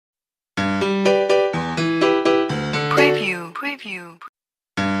Preview.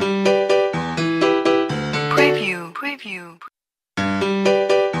 Preview. Preview.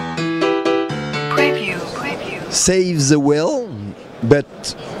 Preview. Preview. Save the whale, but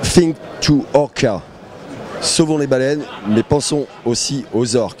think to Orca. Sauvons les baleines, mais pensons aussi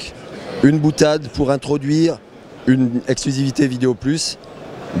aux orques. Une boutade pour introduire une exclusivité Vidéo Plus,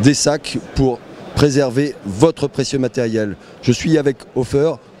 des sacs pour préserver votre précieux matériel. Je suis avec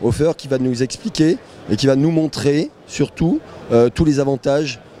Orca qui va nous expliquer et qui va nous montrer surtout tous les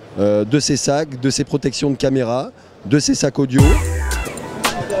avantages de ces sacs, de ces protections de caméra, de ces sacs audio.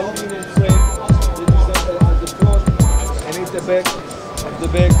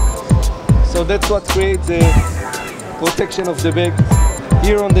 So that's what creates the protection of the bag.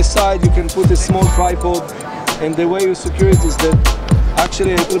 Here on the side you can put a small tripod, and the way you secure it is that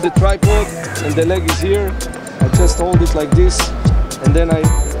actually I put the tripod and the leg is here. I just hold it like this, and then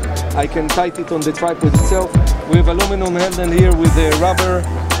I can tighten it on the tripod itself. We have aluminum handle here with the rubber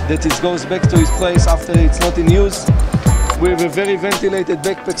that it goes back to its place after it's not in use. We have a very ventilated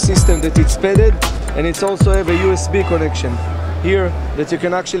backpack system that it's padded, and it's also have a USB connection here that you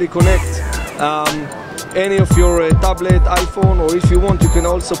can actually connect any of your tablet, iPhone, or if you want you can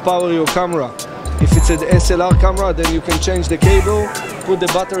also power your camera. If it's an SLR camera, then you can change the cable, put the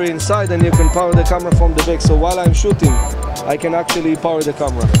battery inside, and you can power the camera from the back. So while I'm shooting, I can actually power the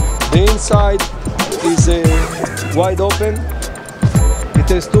camera. The inside is wide open. It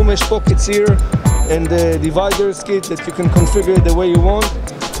has two mesh pockets here and the dividers kit that you can configure the way you want.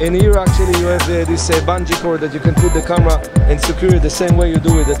 And here actually you have this bungee cord that you can put the camera and secure it the same way you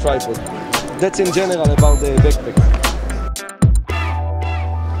do with the tripod. That's in general about the backpack.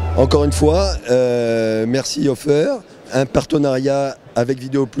 Encore une fois, merci Orca, un partenariat avec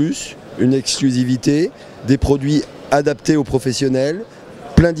Vidéo Plus, une exclusivité, des produits adaptés aux professionnels,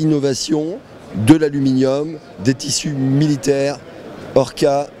 plein d'innovations, de l'aluminium, des tissus militaires.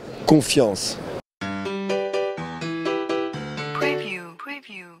 Orca, confiance. Preview.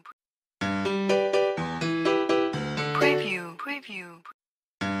 Preview. Preview. Preview.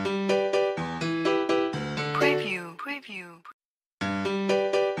 Preview. Preview.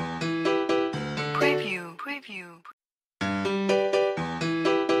 Preview. Preview.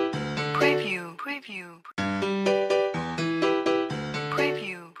 Preview. Preview.